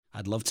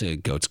I'd love to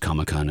go to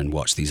Comic-Con and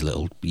watch these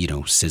little,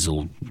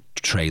 sizzle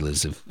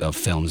trailers of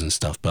films and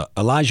stuff. But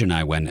Elijah and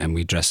I went and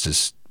we had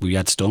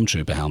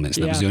Stormtrooper helmets.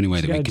 That was the only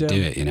way that we could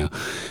do it,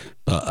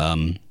 But,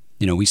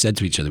 we said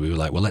to each other, we were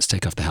like, well, let's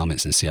take off the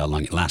helmets and see how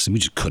long it lasts. And we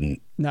just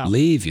couldn't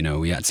leave,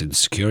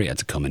 security had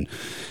to come and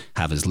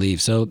have us leave.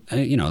 So,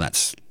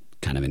 that's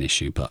kind of an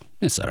issue, but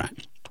it's all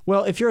right.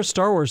 Well, if you're a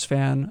Star Wars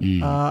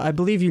fan, I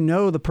believe you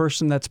know the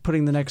person that's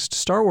putting the next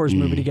Star Wars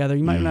movie together.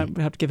 You might not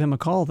have to give him a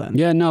call then.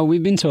 Yeah, no,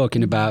 we've been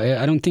talking about it.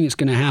 I don't think it's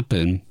going to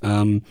happen.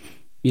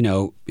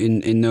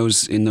 In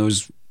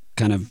those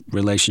kind of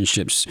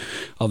relationships,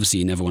 obviously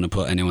you never want to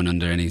put anyone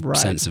under any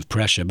sense of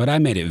pressure. But I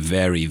made it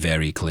very,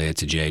 very clear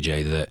to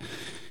JJ that,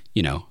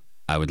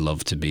 I would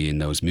love to be in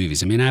those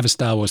movies. I mean, I have a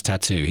Star Wars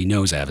tattoo. He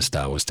knows I have a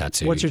Star Wars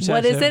tattoo. What's your tattoo?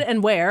 What is it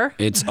and where?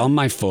 It's on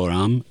my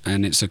forearm,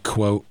 and it's a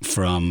quote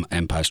from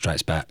Empire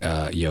Strikes Back,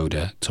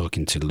 Yoda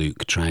talking to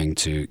Luke, trying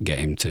to get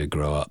him to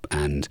grow up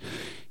and,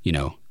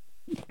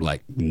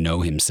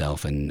 know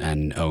himself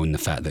and own the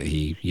fact that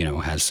he,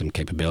 has some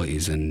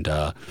capabilities. And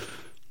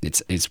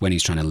it's when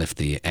he's trying to lift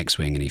the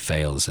X-Wing and he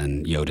fails,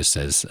 and Yoda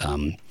says,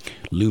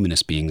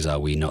 luminous beings are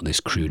we, not this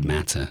crude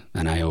matter.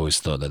 And I always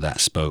thought that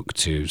spoke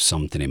to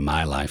something in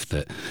my life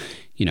that,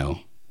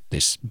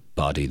 this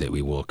body that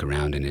we walk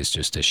around in is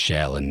just a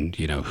shell, and,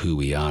 who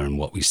we are and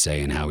what we say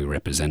and how we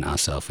represent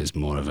ourselves is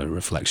more of a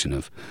reflection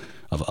of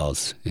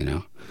us,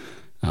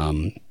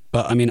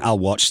 But, I mean, I'll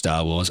watch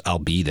Star Wars. I'll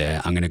be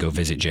there. I'm going to go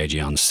visit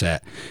JJ on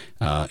set.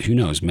 Who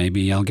knows?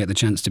 Maybe I'll get the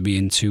chance to be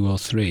in 2 or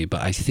 3.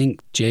 But I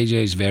think JJ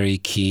is very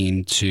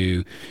keen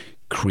to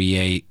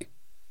create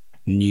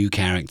new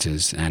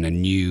characters and a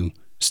new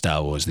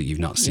Star Wars that you've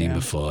not seen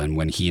before. And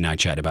when he and I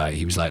chatted about it,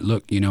 he was like,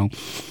 look,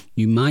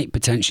 you might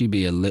potentially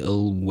be a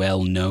little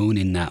well-known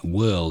in that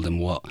world. And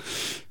what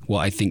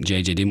I think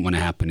JJ didn't want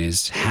to happen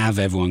is have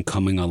everyone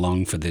coming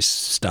along for this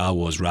Star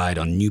Wars ride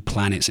on new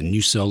planets and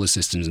new solar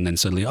systems, and then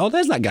suddenly, oh,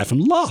 there's that guy from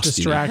Lost.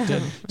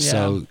 Distracted.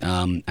 So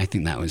I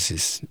think that was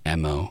his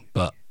MO.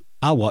 But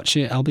I'll watch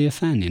it. I'll be a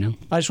fan,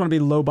 I just want to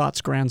be Lobot's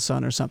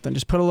grandson or something.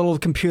 Just put a little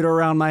computer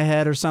around my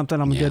head or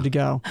something. I'm good to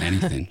go.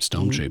 Anything.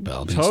 Stormtrooper.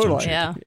 I'll be totally. a Stormtrooper. Yeah.